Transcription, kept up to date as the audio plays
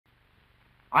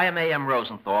I am A.M.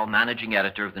 Rosenthal, managing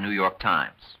editor of the New York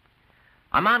Times.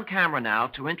 I'm on camera now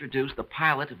to introduce the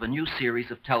pilot of a new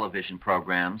series of television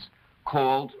programs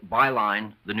called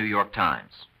Byline, the New York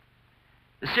Times.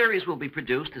 The series will be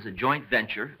produced as a joint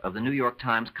venture of the New York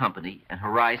Times Company and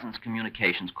Horizons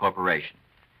Communications Corporation.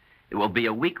 It will be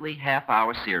a weekly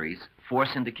half-hour series for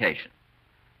syndication,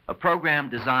 a program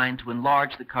designed to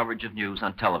enlarge the coverage of news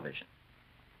on television.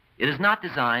 It is not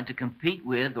designed to compete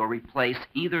with or replace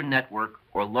either network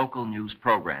or local news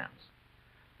programs.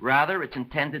 Rather, it's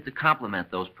intended to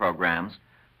complement those programs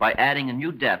by adding a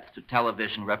new depth to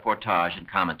television reportage and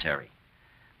commentary.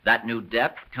 That new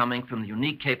depth coming from the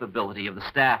unique capability of the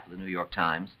staff of the New York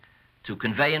Times to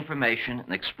convey information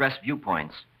and express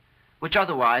viewpoints which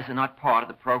otherwise are not part of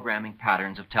the programming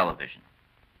patterns of television.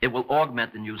 It will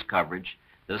augment the news coverage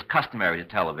that is customary to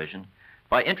television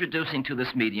by introducing to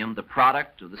this medium the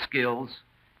product of the skills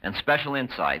and special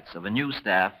insights of a news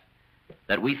staff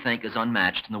that we think is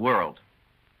unmatched in the world.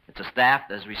 It's a staff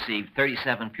that has received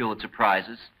 37 Pulitzer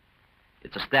Prizes.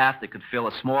 It's a staff that could fill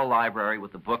a small library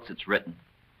with the books it's written.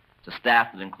 It's a staff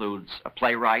that includes a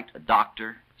playwright, a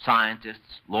doctor,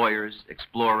 scientists, lawyers,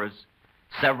 explorers,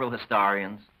 several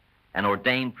historians, an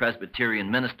ordained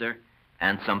Presbyterian minister,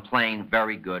 and some plain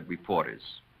very good reporters.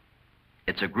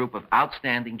 It's a group of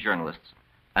outstanding journalists,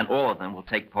 and all of them will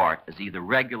take part as either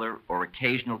regular or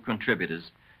occasional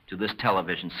contributors to this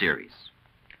television series.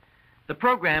 The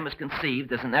program is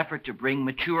conceived as an effort to bring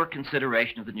mature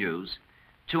consideration of the news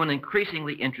to an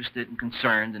increasingly interested and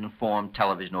concerned and informed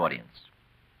television audience.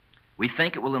 We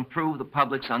think it will improve the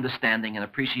public's understanding and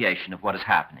appreciation of what is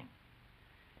happening.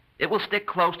 It will stick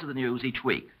close to the news each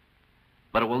week,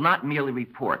 but it will not merely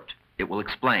report, it will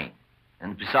explain.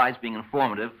 And besides being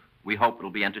informative, we hope it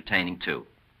will be entertaining too.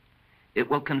 It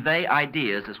will convey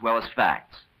ideas as well as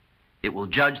facts. It will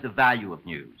judge the value of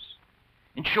news.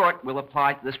 In short, we'll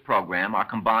apply to this program our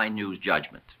combined news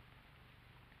judgment.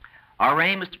 Our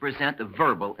aim is to present a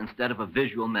verbal instead of a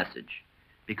visual message,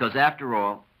 because after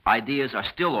all, ideas are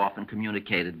still often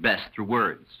communicated best through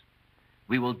words.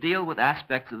 We will deal with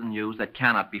aspects of the news that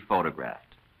cannot be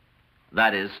photographed.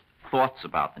 That is, thoughts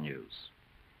about the news.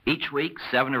 Each week,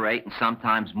 7 or 8 and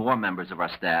sometimes more members of our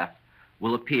staff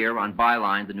will appear on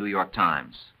Byline, the New York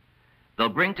Times. They'll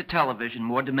bring to television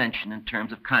more dimension in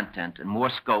terms of content and more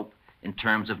scope in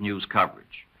terms of news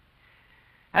coverage.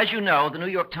 As you know, the New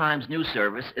York Times news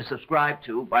service is subscribed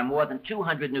to by more than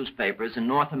 200 newspapers in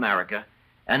North America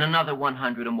and another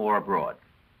 100 or more abroad.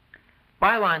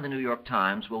 Byline, the New York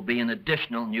Times, will be an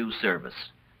additional news service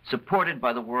supported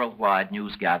by the worldwide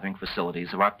news-gathering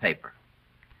facilities of our paper.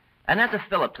 And as a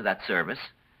fill-up to that service,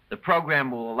 the program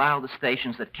will allow the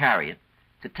stations that carry it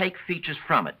to take features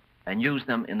from it and use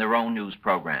them in their own news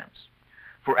programs.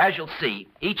 For as you'll see,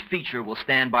 each feature will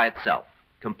stand by itself,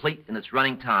 complete in its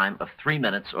running time of 3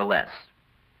 minutes or less.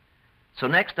 So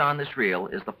next on this reel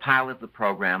is the pilot of the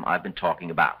program I've been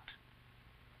talking about.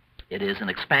 It is an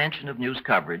expansion of news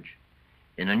coverage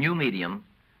in a new medium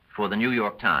for the New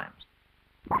York Times.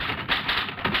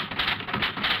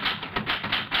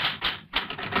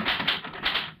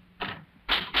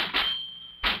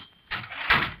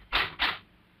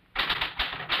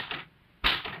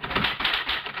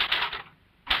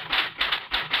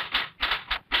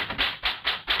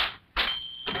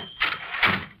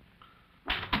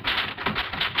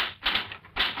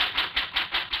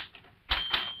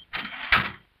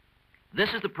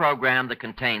 This is the program that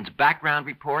contains background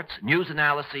reports, news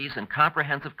analyses, and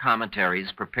comprehensive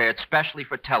commentaries prepared specially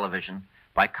for television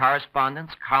by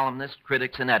correspondents, columnists,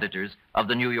 critics, and editors of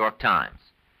the New York Times.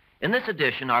 In this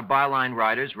edition, our Byline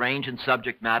writers range in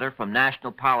subject matter from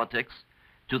national politics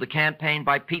to the campaign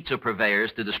by pizza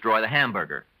purveyors to destroy the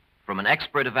hamburger, from an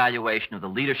expert evaluation of the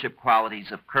leadership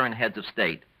qualities of current heads of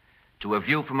state to a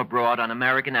view from abroad on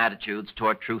American attitudes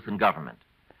toward truth and government.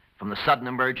 From the sudden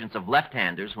emergence of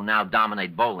left-handers who now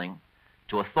dominate bowling,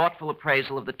 to a thoughtful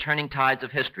appraisal of the turning tides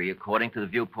of history according to the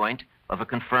viewpoint of a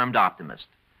confirmed optimist,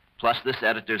 plus this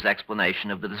editor's explanation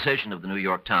of the decision of the New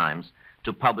York Times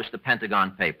to publish the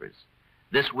Pentagon Papers.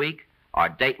 This week,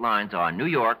 our datelines are New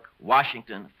York,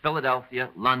 Washington, Philadelphia,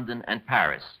 London, and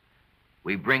Paris.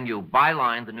 We bring you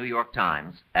Byline, the New York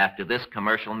Times, after this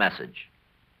commercial message.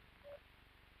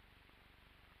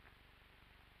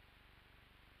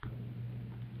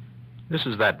 This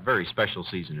is that very special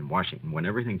season in Washington when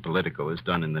everything political is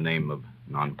done in the name of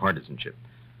nonpartisanship.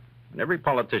 When every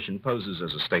politician poses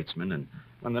as a statesman, and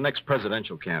when the next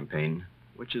presidential campaign,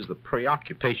 which is the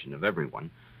preoccupation of everyone,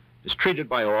 is treated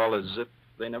by all as if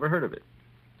they never heard of it.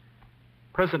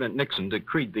 President Nixon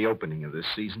decreed the opening of this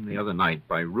season the other night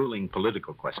by ruling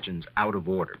political questions out of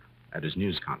order at his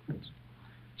news conference.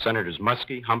 Senators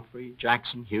Muskie, Humphrey,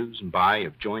 Jackson, Hughes, and By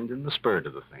have joined in the spirit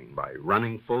of the thing by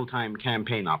running full-time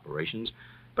campaign operations,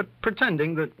 but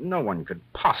pretending that no one could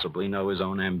possibly know his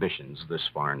own ambitions this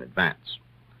far in advance.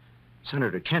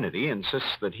 Senator Kennedy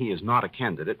insists that he is not a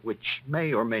candidate, which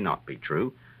may or may not be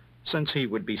true, since he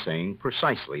would be saying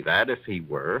precisely that if he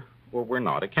were or were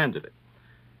not a candidate.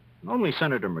 Only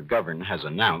Senator McGovern has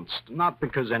announced, not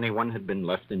because anyone had been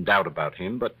left in doubt about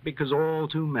him, but because all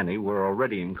too many were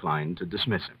already inclined to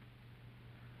dismiss him.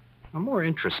 Now, more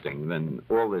interesting than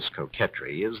all this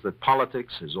coquetry is that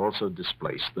politics has also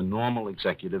displaced the normal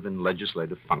executive and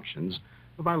legislative functions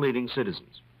of our leading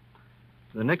citizens.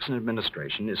 The Nixon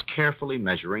administration is carefully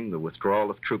measuring the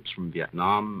withdrawal of troops from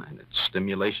Vietnam and its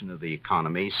stimulation of the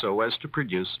economy so as to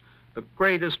produce the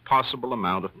greatest possible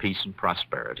amount of peace and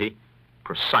prosperity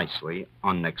precisely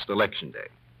on next election day.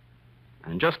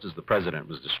 And just as the president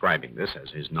was describing this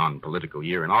as his non-political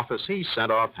year in office, he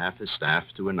sent off half his staff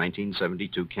to a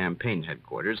 1972 campaign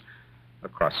headquarters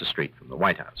across the street from the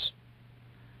White House.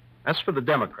 As for the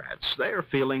Democrats, they are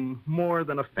feeling more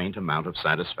than a faint amount of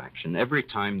satisfaction every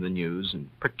time the news, and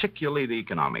particularly the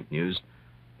economic news,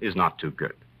 is not too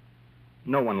good.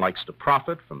 No one likes to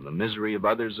profit from the misery of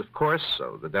others, of course,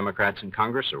 so the Democrats in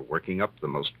Congress are working up the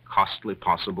most costly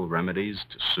possible remedies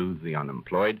to soothe the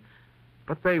unemployed,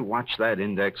 but they watch that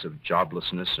index of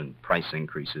joblessness and price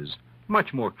increases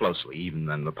much more closely even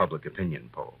than the public opinion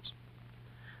polls.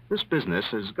 This business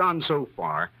has gone so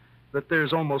far that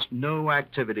there's almost no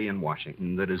activity in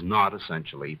Washington that is not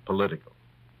essentially political.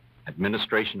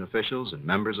 Administration officials and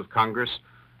members of Congress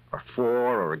are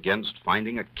for or against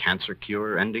finding a cancer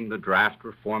cure, ending the draft,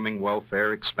 reforming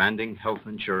welfare, expanding health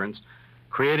insurance,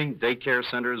 creating daycare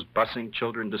centers, busing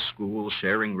children to school,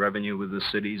 sharing revenue with the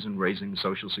cities, and raising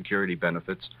Social Security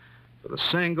benefits for the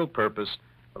single purpose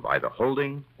of either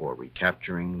holding or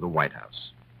recapturing the White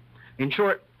House. In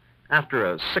short, after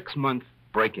a 6-month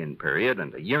break-in period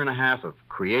and a year and a half of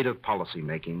creative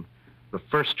policymaking, the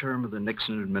first term of the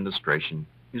Nixon administration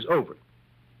is over,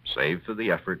 save for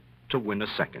the effort to win a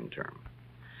second term.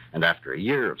 And after a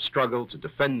year of struggle to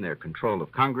defend their control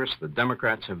of Congress, the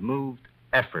Democrats have moved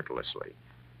effortlessly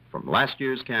from last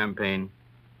year's campaign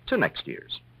to next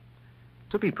year's.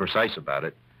 To be precise about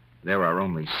it, there are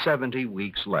only 70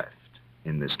 weeks left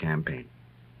in this campaign.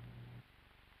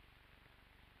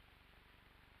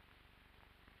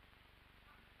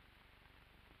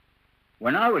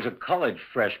 When I was a college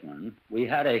freshman, we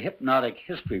had a hypnotic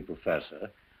history professor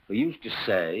who used to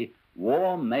say,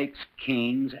 "War makes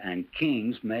kings and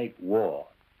kings make war."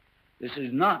 This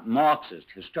is not Marxist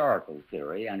historical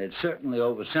theory, and it certainly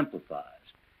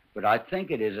oversimplifies, but I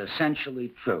think it is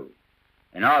essentially true.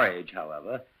 In our age,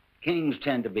 however, kings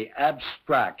tend to be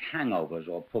abstract hangovers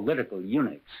or political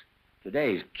eunuchs.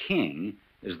 Today's king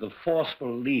is the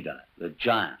forceful leader, the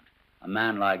giant, a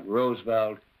man like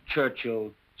Roosevelt,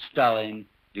 Churchill, Stalin,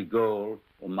 de Gaulle,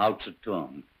 or Mao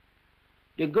Zedong.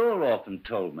 De Gaulle often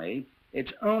told me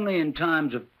it's only in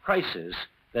times of crisis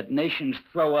that nations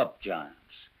throw up giants.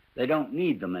 They don't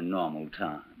need them in normal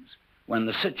times. When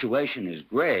the situation is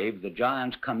grave, the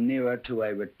giants come nearer to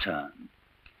a return.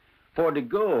 For de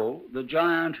Gaulle, the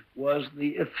giant was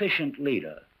the efficient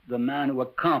leader, the man who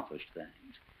accomplished things.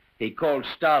 He called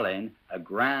Stalin a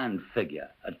grand figure,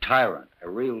 a tyrant, a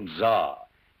real czar.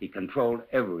 He controlled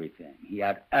everything. He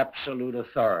had absolute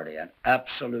authority and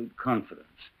absolute confidence.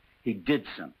 He did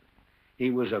something.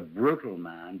 He was a brutal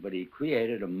man, but he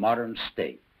created a modern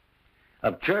state.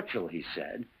 Of Churchill, he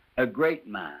said, a great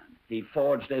man. He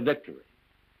forged a victory.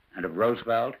 And of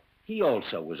Roosevelt, he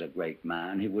also was a great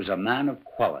man. He was a man of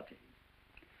quality.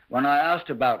 When I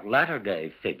asked about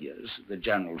latter-day figures, the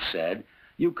general said,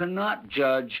 you cannot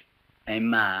judge a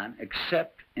man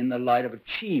except in the light of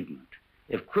achievement.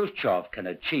 If Khrushchev can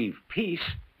achieve peace,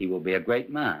 he will be a great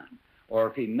man. Or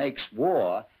if he makes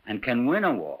war and can win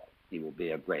a war, he will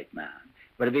be a great man.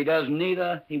 But if he does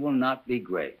neither, he will not be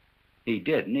great. He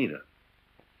did neither.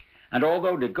 And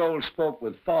although de Gaulle spoke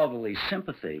with fatherly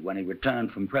sympathy when he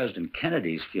returned from President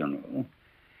Kennedy's funeral,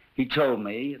 he told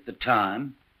me at the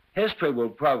time, history will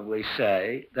probably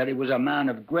say that he was a man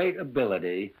of great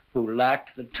ability who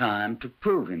lacked the time to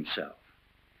prove himself.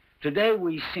 Today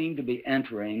we seem to be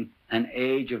entering an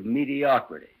age of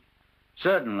mediocrity.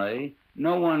 Certainly,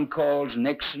 no one calls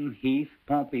Nixon, Heath,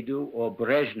 Pompidou, or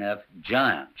Brezhnev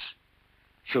giants.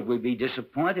 Should we be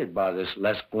disappointed by this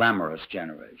less glamorous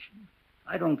generation?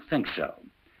 I don't think so.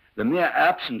 The mere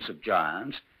absence of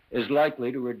giants is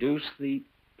likely to reduce the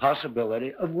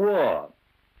possibility of war.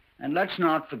 And let's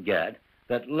not forget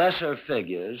that lesser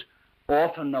figures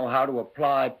often know how to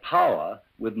apply power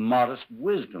with modest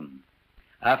wisdom.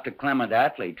 After Clement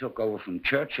Attlee took over from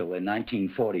Churchill in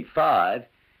 1945,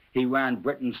 he ran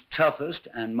Britain's toughest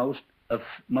and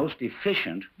most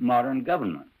efficient modern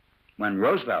government. When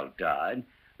Roosevelt died,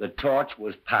 the torch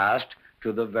was passed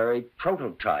to the very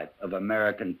prototype of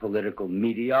American political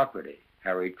mediocrity,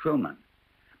 Harry Truman.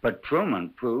 But Truman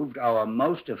proved our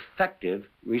most effective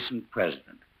recent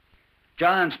president.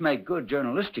 Giants make good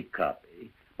journalistic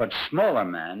copy, but smaller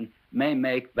men may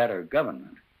make better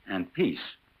government and peace.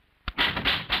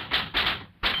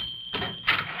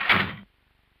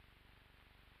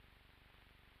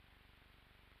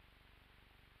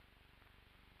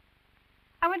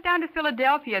 I went down to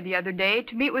Philadelphia the other day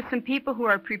to meet with some people who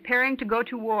are preparing to go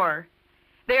to war.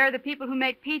 They are the people who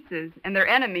make pizzas, and their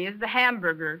enemy is the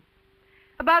hamburger.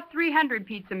 About 300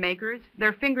 pizza makers,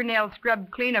 their fingernails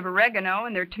scrubbed clean of oregano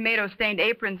and their tomato-stained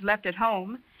aprons left at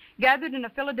home, gathered in a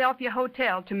Philadelphia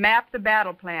hotel to map the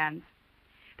battle plans.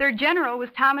 Their general was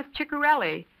Thomas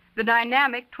Ciccarelli, the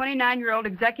dynamic 29-year-old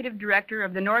executive director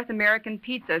of the North American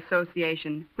Pizza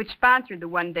Association, which sponsored the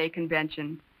one-day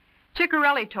convention.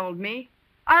 Ciccarelli told me,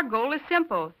 "Our goal is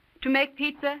simple, to make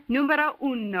pizza numero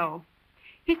uno."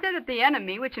 He said that the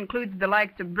enemy, which includes the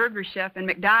likes of Burger Chef and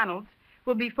McDonald's,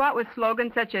 will be fought with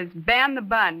slogans such as "Ban the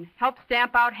bun," "Help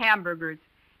stamp out hamburgers,"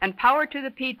 and "Power to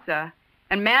the pizza,"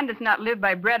 and "Man does not live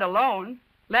by bread alone.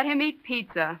 Let him eat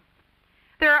pizza."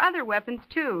 There are other weapons,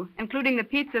 too, including the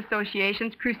Pizza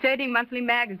Association's crusading monthly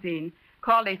magazine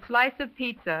called A Slice of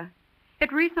Pizza.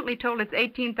 It recently told its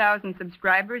 18,000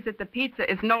 subscribers that the pizza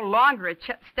is no longer a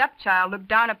stepchild looked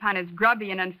down upon as grubby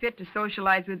and unfit to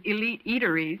socialize with elite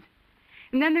eateries.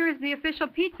 And then there is the official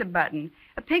pizza button,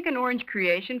 a pink and orange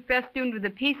creation festooned with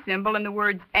the peace symbol and the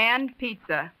words, "and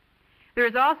pizza." There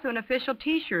is also an official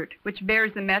T-shirt, which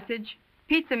bears the message,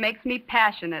 "Pizza makes me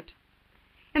passionate."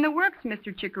 In the works,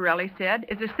 Mr. Ciccarelli said,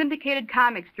 is a syndicated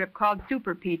comic strip called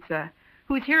Super Pizza,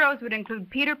 whose heroes would include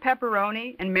Peter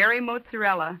Pepperoni and Mary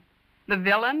Mozzarella. The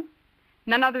villain?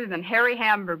 None other than Harry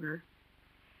Hamburger.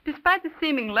 Despite the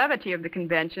seeming levity of the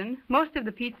convention, most of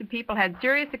the pizza people had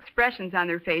serious expressions on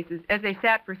their faces as they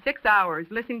sat for 6 hours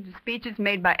listening to speeches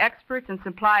made by experts and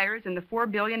suppliers in the $4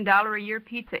 billion a year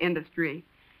pizza industry.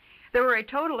 There were a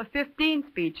total of 15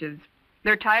 speeches.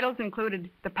 Their titles included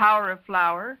 "The Power of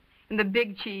Flour," and "The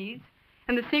Big Cheese,"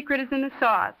 and "The Secret is in the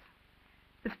Sauce."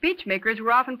 The speech makers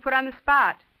were often put on the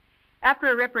spot.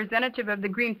 After a representative of the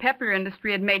green pepper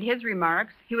industry had made his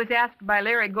remarks, he was asked by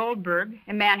Larry Goldberg,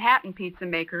 a Manhattan pizza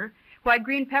maker, why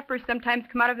green peppers sometimes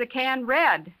come out of the can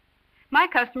red. "My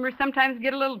customers sometimes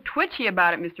get a little twitchy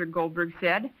about it," Mr. Goldberg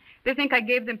said. "They think I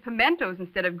gave them pimentos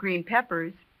instead of green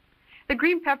peppers." The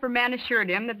green pepper man assured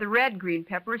him that the red green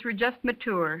peppers were just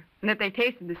mature and that they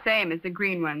tasted the same as the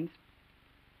green ones.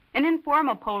 An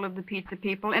informal poll of the pizza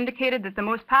people indicated that the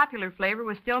most popular flavor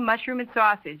was still mushroom and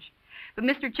sausage. But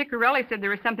Mr. Ciccarelli said there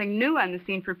was something new on the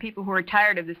scene for people who are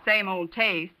tired of the same old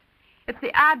taste. It's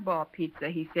the oddball pizza,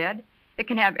 he said. It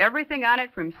can have everything on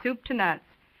it from soup to nuts.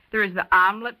 There is the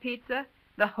omelet pizza,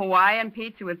 the Hawaiian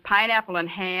pizza with pineapple and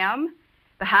ham,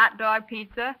 the hot dog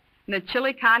pizza, and the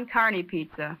chili con carne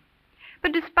pizza.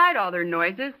 But despite all their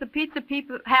noises, the pizza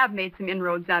people have made some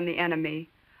inroads on the enemy.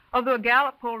 Although a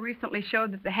Gallup poll recently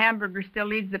showed that the hamburger still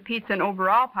leads the pizza in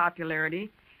overall popularity,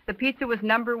 the pizza was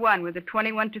 #1 with the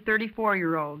 21 to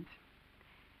 34-year-olds.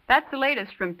 That's the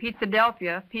latest from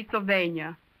Pizzadelphia,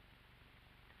 Pennsylvania.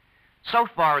 So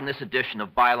far in this edition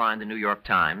of Byline, the New York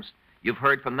Times, you've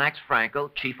heard from Max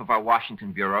Frankel, chief of our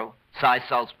Washington bureau, Cy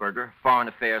Sulzberger, foreign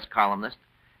affairs columnist,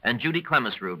 and Judy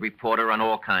Klemesrud, reporter on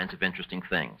all kinds of interesting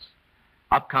things.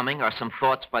 Upcoming are some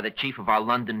thoughts by the chief of our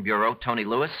London bureau, Tony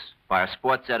Lewis, by our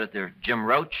sports editor, Jim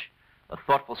Roach, a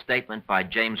thoughtful statement by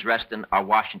James Reston, our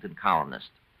Washington columnist.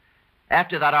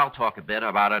 After that, I'll talk a bit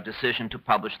about our decision to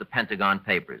publish the Pentagon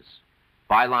Papers.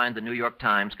 Byline, the New York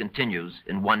Times, continues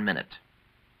in 1 minute.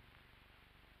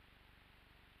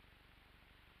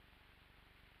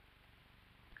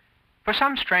 For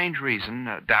some strange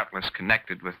reason, doubtless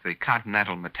connected with the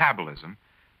continental metabolism,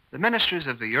 the ministers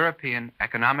of the European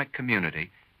Economic Community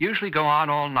usually go on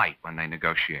all night when they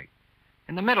negotiate.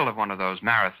 In the middle of one of those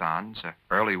marathons,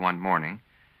 early one morning,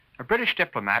 a British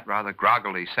diplomat rather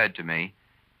groggily said to me,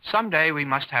 "Someday we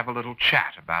must have a little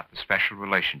chat about the special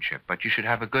relationship, but you should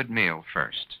have a good meal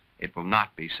first. It will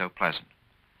not be so pleasant."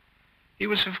 He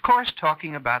was, of course,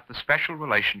 talking about the special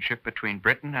relationship between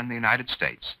Britain and the United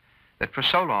States that for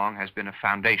so long has been a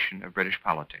foundation of British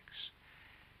politics.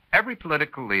 Every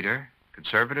political leader,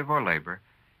 conservative or labor,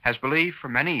 has believed for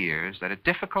many years that at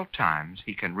difficult times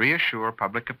he can reassure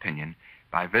public opinion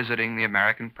by visiting the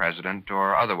American president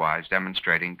or otherwise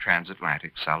demonstrating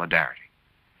transatlantic solidarity.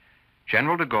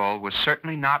 General de Gaulle was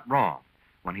certainly not wrong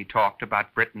when he talked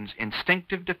about Britain's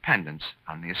instinctive dependence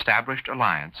on the established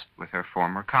alliance with her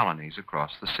former colonies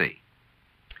across the sea.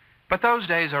 But those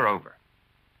days are over.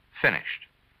 Finished.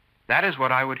 That is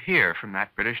what I would hear from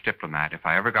that British diplomat if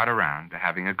I ever got around to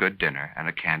having a good dinner and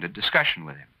a candid discussion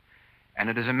with him. And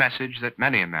it is a message that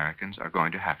many Americans are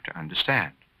going to have to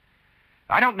understand.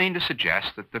 I don't mean to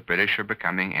suggest that the British are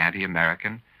becoming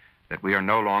anti-American, that we are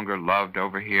no longer loved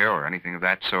over here or anything of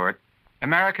that sort.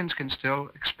 Americans can still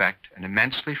expect an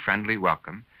immensely friendly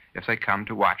welcome if they come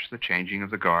to watch the changing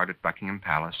of the guard at Buckingham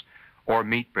Palace or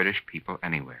meet British people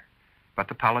anywhere. But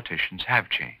the politicians have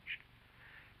changed.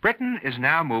 Britain is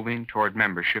now moving toward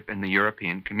membership in the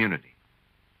European community.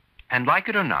 And like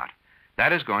it or not,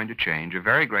 that is going to change a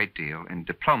very great deal in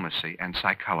diplomacy and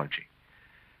psychology.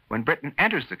 When Britain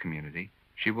enters the community,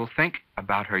 she will think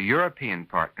about her European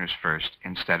partners first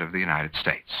instead of the United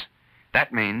States.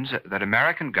 That means that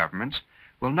American governments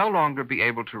will no longer be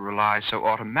able to rely so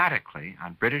automatically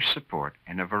on British support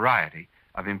in a variety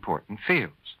of important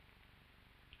fields.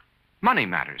 Money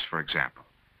matters, for example.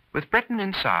 With Britain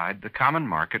inside, the common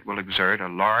market will exert a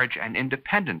large and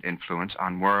independent influence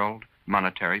on world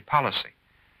monetary policy.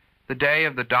 The day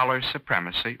of the dollar's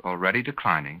supremacy, already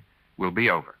declining, will be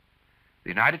over. The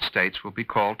United States will be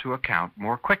called to account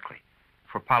more quickly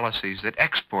for policies that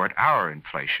export our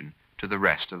inflation to the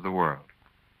rest of the world.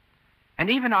 And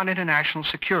even on international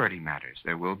security matters,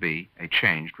 there will be a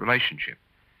changed relationship.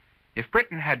 If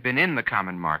Britain had been in the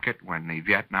common market when the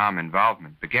Vietnam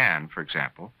involvement began, for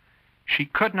example, she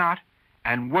could not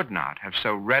and would not have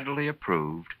so readily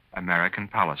approved American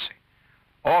policy,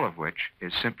 all of which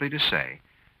is simply to say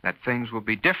that things will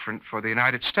be different for the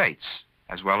United States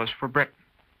as well as for Britain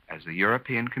as the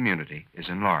European community is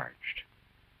enlarged.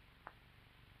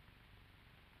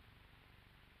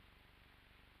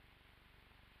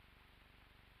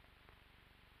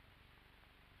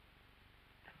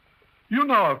 You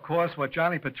know, of course, what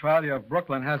Johnny Petralia of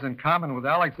Brooklyn has in common with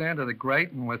Alexander the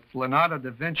Great and with Leonardo da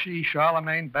Vinci,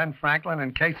 Charlemagne, Ben Franklin,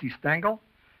 and Casey Stengel.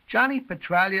 Johnny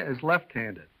Petralia is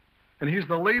left-handed, and he's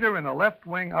the leader in a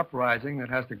left-wing uprising that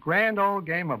has the grand old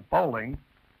game of bowling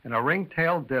and a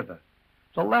ring-tailed dither.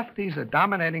 The lefties are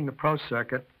dominating the pro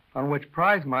circuit, on which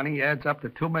prize money adds up to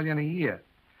 $2 million a year.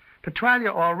 Petralia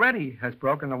already has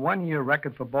broken the one-year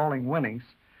record for bowling winnings,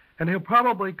 and he'll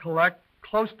probably collect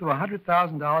close to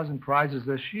 $100,000 in prizes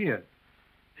this year.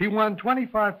 He won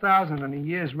 $25,000 in the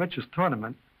year's richest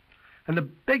tournament, and the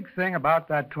big thing about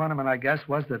that tournament, I guess,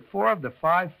 was that 4 of the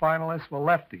 5 finalists were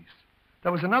lefties.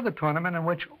 There was another tournament in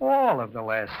which all of the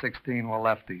last 16 were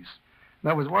lefties.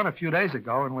 There was one a few days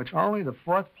ago in which only the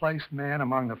 4th-place man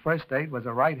among the first 8 was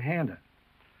a right-hander.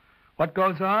 What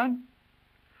goes on?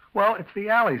 Well, it's the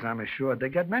alleys, I'm assured. They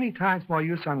get many times more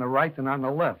use on the right than on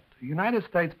the left. The United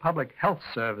States Public Health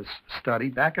Service study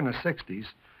back in the 60s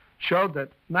showed that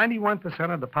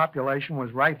 91% of the population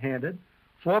was right-handed,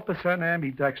 4%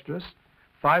 ambidextrous,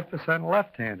 5%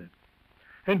 left-handed.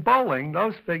 In bowling,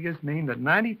 those figures mean that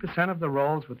 90% of the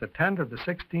rolls with the 10 to the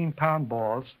 16-pound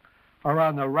balls are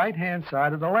on the right-hand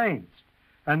side of the lanes.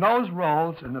 And those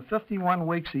rolls, in the 51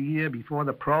 weeks a year before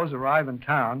the pros arrive in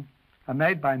town, are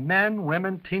made by men,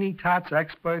 women, teeny tots,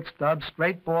 experts, dubs,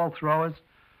 straight ball throwers,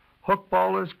 hook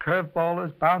bowlers, curve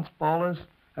bowlers, bounce bowlers,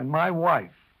 and my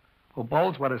wife, who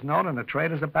bowls what is known in the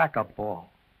trade as a backup ball.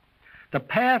 The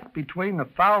path between the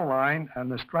foul line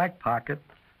and the strike pocket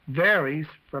varies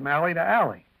from alley to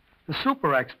alley. The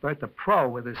super expert, the pro,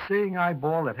 with his seeing eye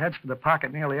ball that heads for the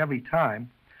pocket nearly every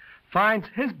time, finds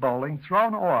his bowling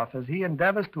thrown off as he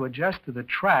endeavors to adjust to the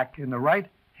track in the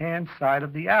right-hand side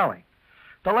of the alley.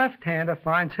 The left-hander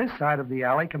finds his side of the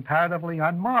alley comparatively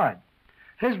unmarred.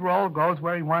 His roll goes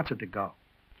where he wants it to go.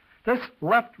 This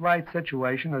left-right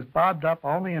situation has bobbed up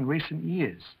only in recent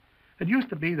years. It used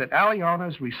to be that alley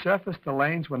owners resurfaced the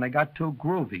lanes when they got too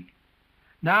groovy.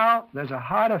 Now there's a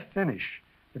harder finish.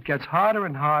 It gets harder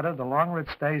and harder the longer it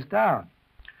stays down.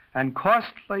 And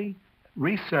costly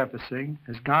resurfacing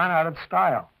has gone out of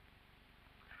style.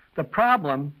 The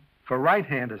problem, for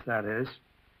right-handers that is,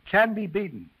 can be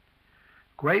beaten.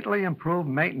 Greatly improved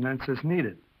maintenance is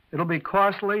needed. It'll be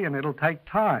costly and it'll take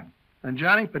time. And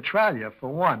Johnny Petralia, for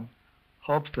one,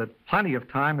 hopes that plenty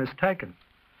of time is taken.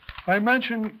 I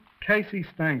mentioned Casey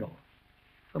Stengel,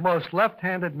 the most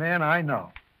left-handed man I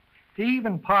know. He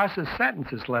even parses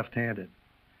sentences left-handed.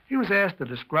 He was asked to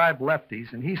describe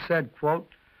lefties, and he said, quote,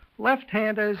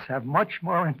 "Left-handers have much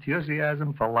more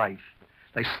enthusiasm for life.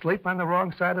 They sleep on the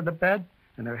wrong side of the bed,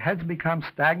 and their heads become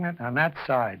stagnant on that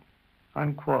side,"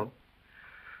 unquote.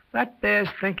 That bears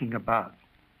thinking about.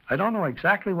 I don't know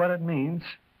exactly what it means,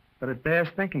 but it bears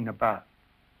thinking about,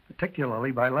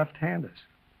 particularly by left-handers.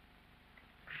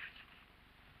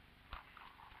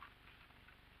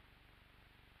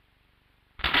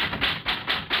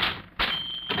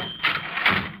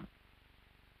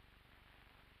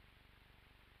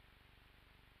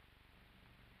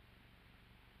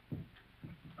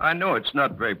 I know it's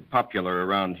not very popular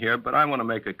around here, but I want to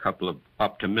make a couple of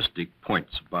optimistic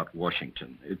points about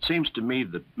Washington. It seems to me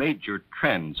that major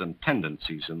trends and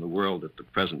tendencies in the world at the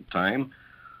present time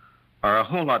are a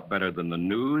whole lot better than the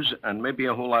news, and maybe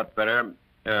a whole lot better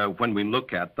when we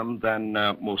look at them than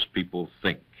most people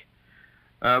think.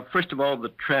 First of all, the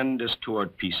trend is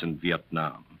toward peace in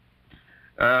Vietnam.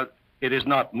 It is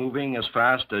not moving as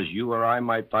fast as you or I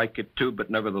might like it to,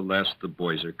 but nevertheless, the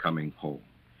boys are coming home.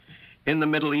 In the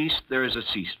Middle East, there is a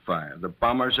ceasefire. The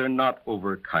bombers are not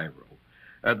over Cairo.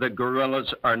 The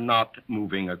guerrillas are not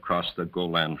moving across the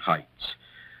Golan Heights.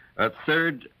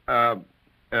 Third,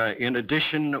 in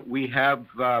addition, we have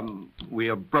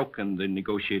broken the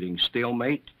negotiating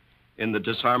stalemate in the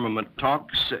disarmament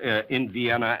talks in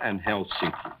Vienna and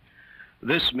Helsinki.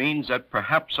 This means that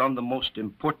perhaps on the most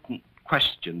important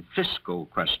question, fiscal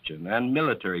question and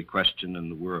military question in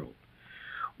the world,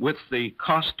 with the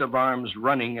cost of arms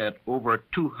running at over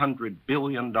 $200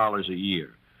 billion a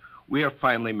year, we are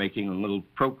finally making a little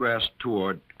progress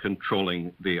toward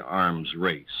controlling the arms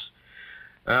race.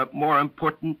 More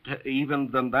important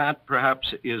even than that,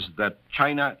 perhaps, is that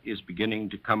China is beginning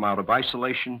to come out of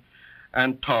isolation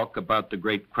and talk about the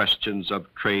great questions of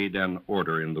trade and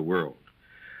order in the world.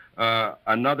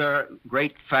 Another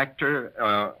great factor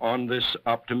on this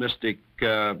optimistic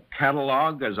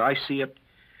catalog, as I see it,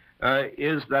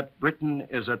 is that Britain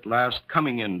is at last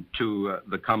coming into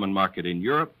the common market in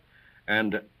Europe,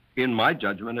 and in my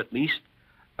judgment at least,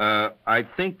 I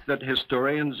think that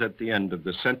historians at the end of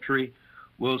the century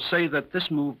will say that this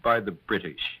move by the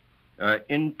British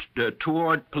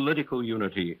toward political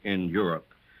unity in Europe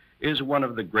is one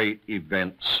of the great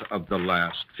events of the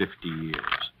last 50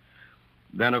 years.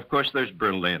 Then, of course, there's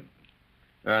Berlin.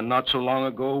 Not so long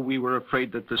ago, we were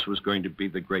afraid that this was going to be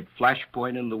the great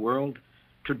flashpoint in the world.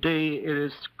 Today, it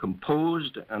is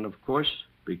composed, and of course,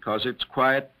 because it's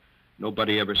quiet,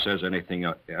 nobody ever says anything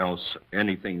else,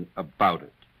 anything about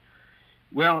it.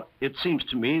 Well, it seems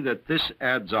to me that this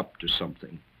adds up to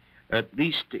something. At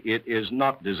least it is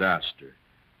not disaster.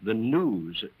 The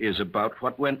news is about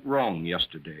what went wrong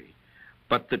yesterday.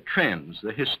 But the trends,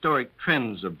 the historic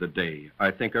trends of the day,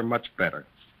 I think are much better.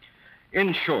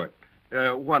 In short,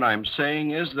 what I'm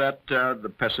saying is that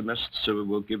the pessimists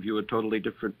will give you a totally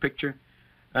different picture,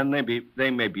 and they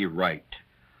may be right.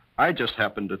 I just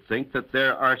happen to think that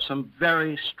there are some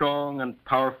very strong and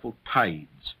powerful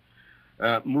tides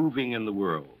moving in the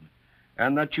world,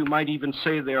 and that you might even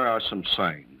say there are some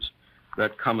signs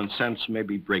that common sense may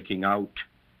be breaking out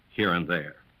here and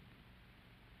there.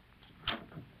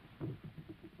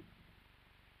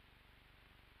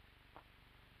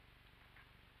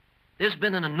 There's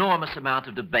been an enormous amount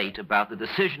of debate about the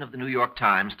decision of the New York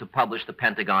Times to publish the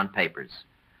Pentagon Papers.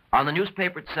 On the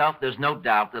newspaper itself, there's no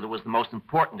doubt that it was the most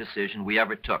important decision we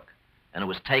ever took, and it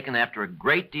was taken after a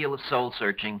great deal of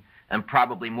soul-searching and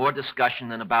probably more discussion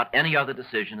than about any other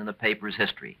decision in the paper's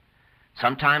history.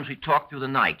 Sometimes we talked through the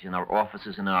night in our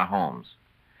offices and in our homes.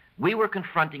 We were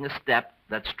confronting a step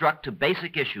that struck to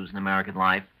basic issues in American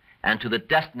life and to the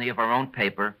destiny of our own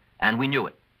paper, and we knew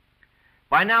it.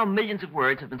 By now, millions of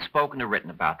words have been spoken or written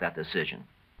about that decision.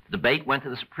 The debate went to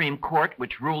the Supreme Court,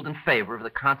 which ruled in favor of the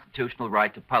constitutional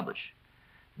right to publish.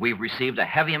 We've received a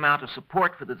heavy amount of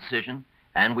support for the decision,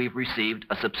 and we've received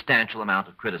a substantial amount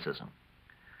of criticism.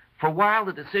 For a while,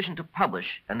 the decision to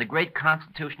publish and the great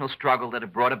constitutional struggle that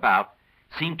it brought about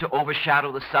seemed to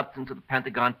overshadow the substance of the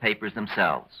Pentagon Papers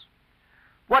themselves.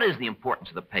 What is the importance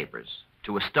of the papers?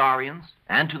 To historians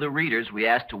and to the readers we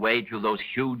asked to wade through those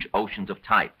huge oceans of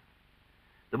type.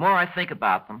 The more I think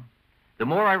about them, the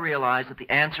more I realize that the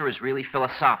answer is really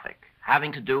philosophic,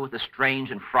 having to do with the strange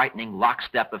and frightening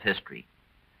lockstep of history.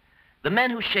 The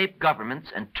men who shape governments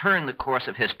and turn the course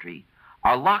of history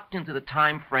are locked into the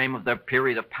time frame of their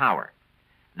period of power.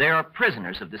 They are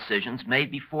prisoners of decisions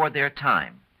made before their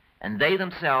time, and they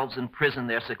themselves imprison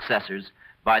their successors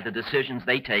by the decisions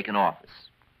they take in office.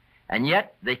 And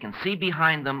yet they can see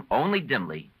behind them only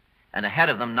dimly, and ahead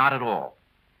of them not at all.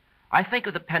 I think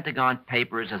of the Pentagon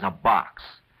Papers as a box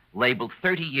labeled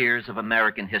 30 years of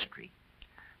American history.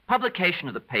 Publication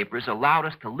of the papers allowed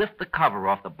us to lift the cover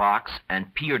off the box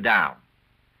and peer down.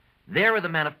 There are the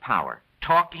men of power,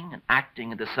 talking and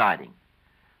acting and deciding.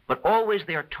 But always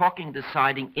they are talking and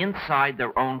deciding inside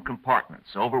their own compartments,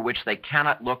 over which they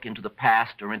cannot look into the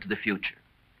past or into the future.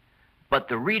 But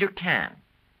the reader can.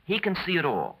 He can see it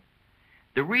all.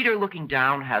 The reader looking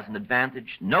down has an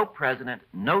advantage no president,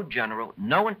 no general,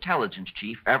 no intelligence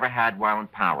chief ever had while in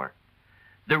power.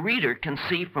 The reader can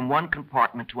see from one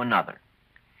compartment to another.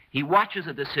 He watches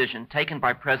a decision taken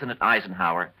by President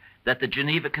Eisenhower that the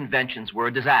Geneva Conventions were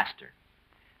a disaster.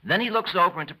 Then he looks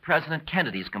over into President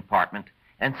Kennedy's compartment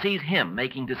and sees him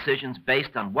making decisions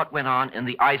based on what went on in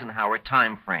the Eisenhower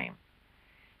time frame.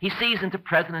 He sees into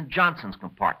President Johnson's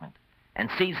compartment and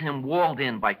sees him walled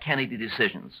in by Kennedy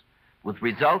decisions, with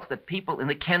results that people in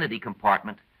the Kennedy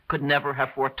compartment could never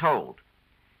have foretold.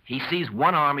 He sees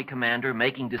one Army commander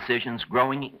making decisions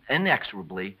growing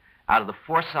inexorably out of the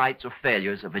foresights or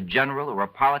failures of a general or a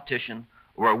politician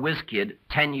or a whiz kid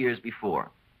 10 years before.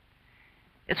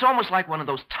 It's almost like one of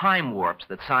those time warps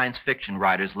that science fiction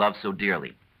writers love so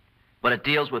dearly. But it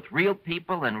deals with real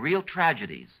people and real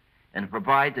tragedies, and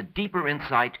provides a deeper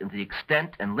insight into the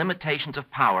extent and limitations of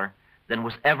power than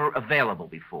was ever available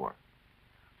before.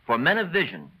 For men of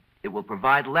vision, it will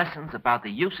provide lessons about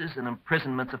the uses and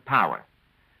imprisonments of power,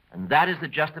 and that is the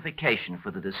justification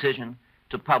for the decision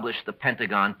to publish the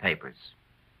Pentagon Papers.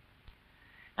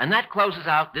 And that closes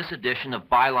out this edition of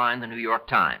Byline, the New York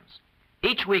Times.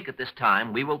 Each week at this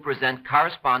time, we will present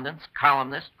correspondents,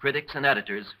 columnists, critics, and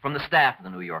editors from the staff of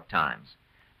the New York Times,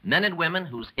 men and women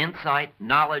whose insight,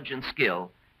 knowledge, and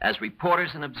skill as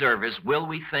reporters and observers will,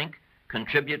 we think,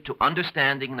 contribute to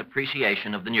understanding and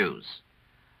appreciation of the news.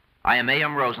 I am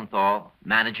A.M. Rosenthal,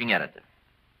 managing editor.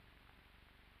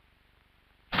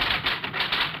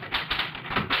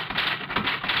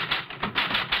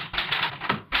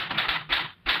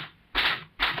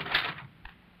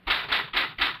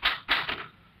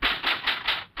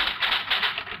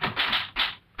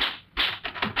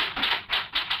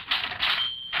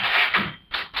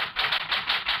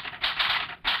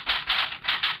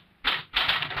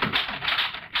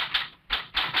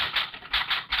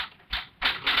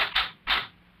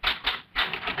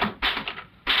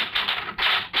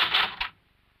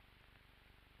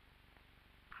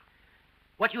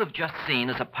 What you have just seen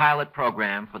is a pilot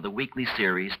program for the weekly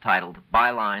series titled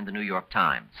Byline, the New York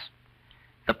Times.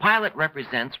 The pilot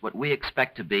represents what we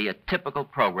expect to be a typical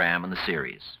program in the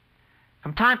series.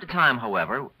 From time to time,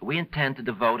 however, we intend to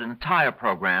devote an entire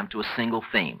program to a single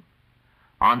theme.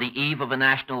 On the eve of a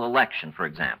national election, for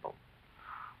example.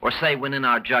 Or say when in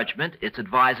our judgment it's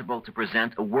advisable to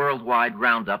present a worldwide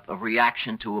roundup of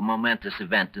reaction to a momentous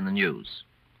event in the news.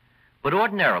 But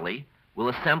ordinarily, we'll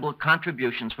assemble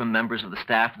contributions from members of the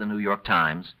staff of the New York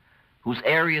Times, whose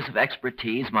areas of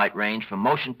expertise might range from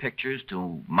motion pictures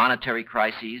to monetary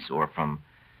crises, or from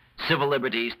civil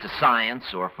liberties to science,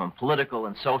 or from political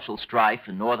and social strife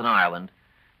in Northern Ireland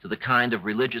to the kind of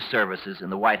religious services in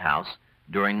the White House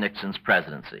during Nixon's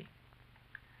presidency.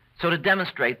 So to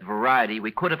demonstrate the variety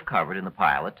we could have covered in the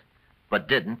pilot, but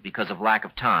didn't because of lack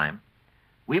of time,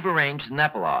 we've arranged an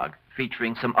epilogue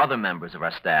featuring some other members of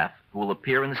our staff who will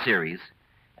appear in the series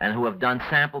and who have done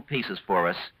sample pieces for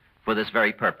us for this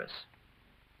very purpose.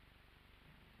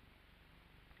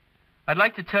 I'd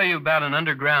like to tell you about an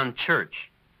underground church.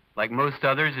 Like most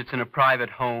others, it's in a private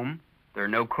home. There are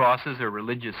no crosses or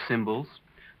religious symbols.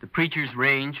 The preachers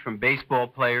range from baseball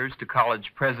players to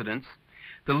college presidents.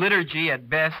 The liturgy, at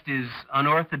best, is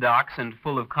unorthodox and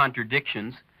full of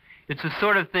contradictions. It's the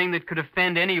sort of thing that could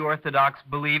offend any Orthodox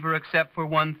believer except for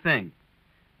one thing.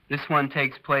 This one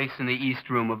takes place in the East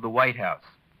Room of the White House.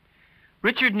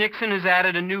 Richard Nixon has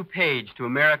added a new page to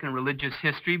American religious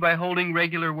history by holding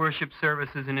regular worship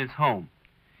services in his home.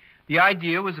 The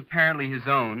idea was apparently his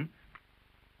own.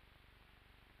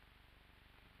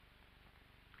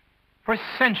 For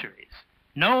centuries,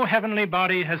 no heavenly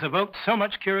body has evoked so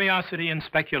much curiosity and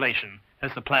speculation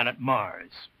as the planet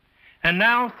Mars. And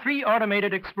now 3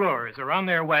 automated explorers are on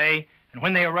their way, and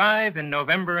when they arrive in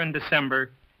November and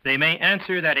December, they may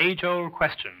answer that age-old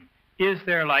question, is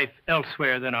there life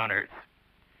elsewhere than on Earth?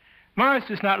 Mars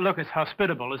does not look as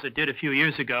hospitable as it did a few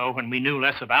years ago when we knew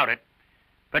less about it,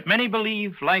 but many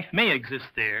believe life may exist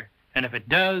there, and if it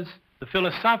does, the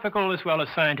philosophical as well as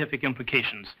scientific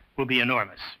implications will be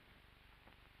enormous.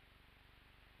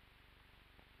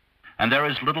 And there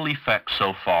is little effect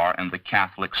so far in the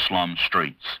Catholic slum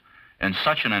streets. In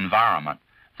such an environment,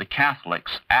 the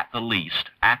Catholics, at the least,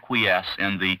 acquiesce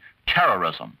in the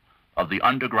terrorism of the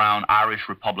underground Irish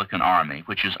Republican Army,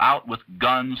 which is out with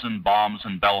guns and bombs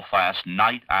in Belfast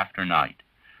night after night.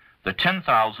 The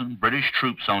 10,000 British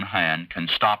troops on hand can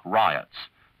stop riots,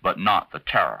 but not the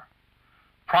terror.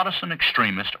 Protestant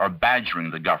extremists are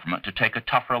badgering the government to take a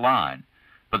tougher line,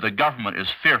 but the government is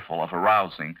fearful of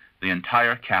arousing the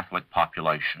entire Catholic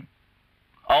population.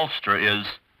 Ulster is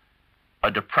a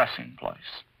depressing place.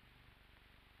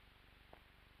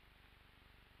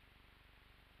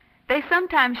 They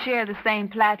sometimes share the same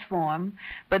platform,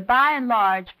 but by and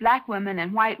large, black women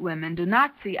and white women do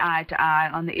not see eye to eye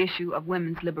on the issue of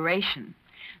women's liberation.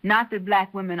 Not that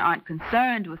black women aren't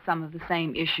concerned with some of the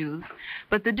same issues,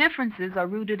 but the differences are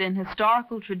rooted in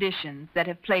historical traditions that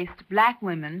have placed black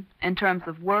women, in terms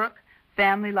of work,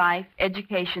 family life,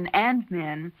 education, and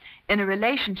men, in a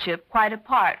relationship quite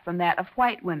apart from that of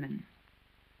white women.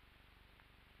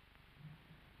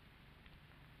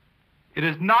 It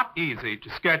is not easy to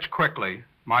sketch quickly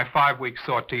my 5-week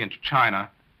sortie into China,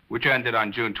 which ended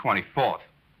on June 24th.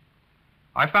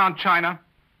 I found China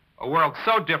a world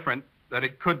so different that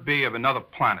it could be of another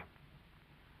planet.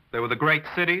 There were the great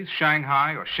cities,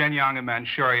 Shanghai or Shenyang in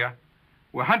Manchuria,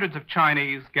 where hundreds of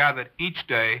Chinese gathered each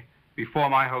day before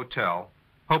my hotel,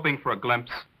 hoping for a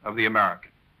glimpse of the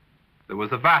American. There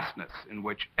was a vastness in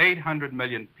which 800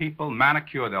 million people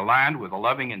manicure their land with the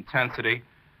loving intensity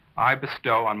I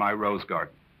bestow on my rose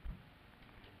garden.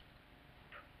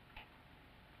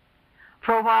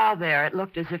 For a while there, it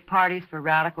looked as if parties for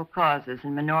radical causes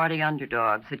and minority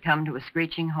underdogs had come to a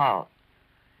screeching halt.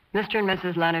 Mr. and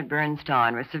Mrs. Leonard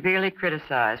Bernstein were severely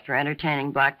criticized for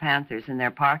entertaining Black Panthers in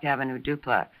their Park Avenue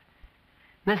duplex.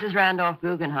 Mrs. Randolph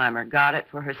Guggenheimer got it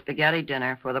for her spaghetti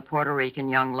dinner for the Puerto Rican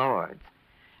young lords.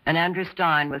 And Andrew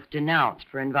Stein was denounced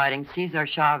for inviting Cesar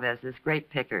Chavez's grape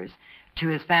pickers to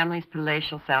his family's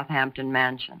palatial Southampton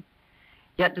mansion.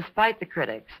 Yet despite the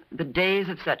critics, the days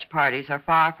of such parties are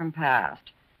far from past.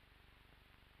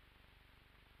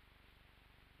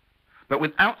 But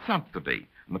without subsidy,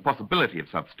 and the possibility of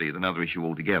subsidy is another issue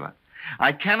altogether,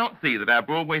 I cannot see that our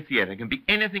Broadway theatre can be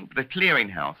anything but a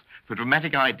clearinghouse for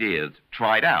dramatic ideas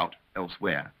tried out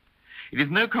elsewhere. It is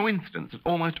no coincidence that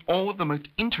almost all of the most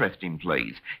interesting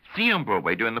plays seen on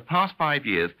Broadway during the past 5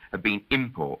 years have been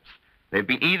imports. They've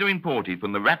been either imported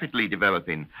from the rapidly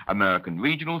developing American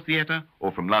regional theatre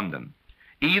or from London.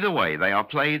 Either way, they are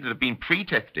plays that have been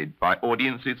pre-tested by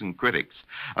audiences and critics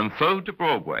and sold to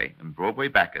Broadway and Broadway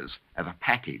backers as a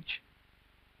package.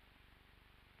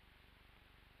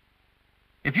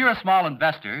 If you're a small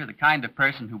investor, the kind of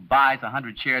person who buys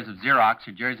 100 shares of Xerox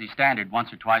or Jersey Standard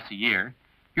once or twice a year,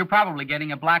 you're probably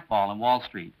getting a blackball on Wall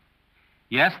Street.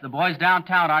 Yes, the boys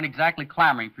downtown aren't exactly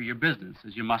clamoring for your business,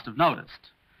 as you must have noticed.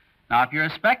 Now, if you're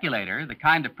a speculator, the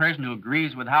kind of person who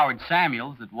agrees with Howard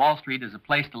Samuels that Wall Street is a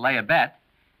place to lay a bet,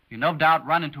 you no doubt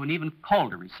run into an even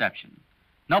colder reception.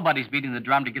 Nobody's beating the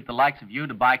drum to get the likes of you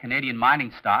to buy Canadian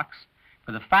mining stocks,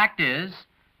 for the fact is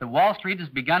that Wall Street has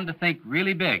begun to think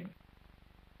really big.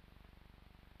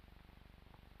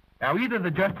 Now, either the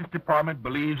Justice Department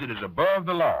believes it is above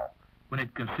the law when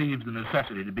it conceives the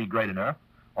necessity to be great enough,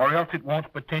 or else it wants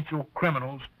potential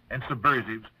criminals and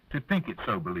subversives to think it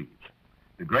so believes.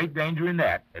 The great danger in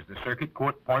that, as the circuit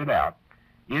court pointed out,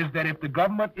 is that if the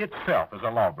government itself is a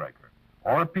lawbreaker,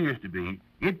 or appears to be,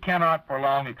 it cannot for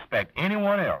long expect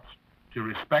anyone else to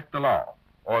respect the law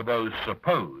or those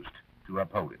supposed to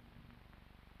uphold it.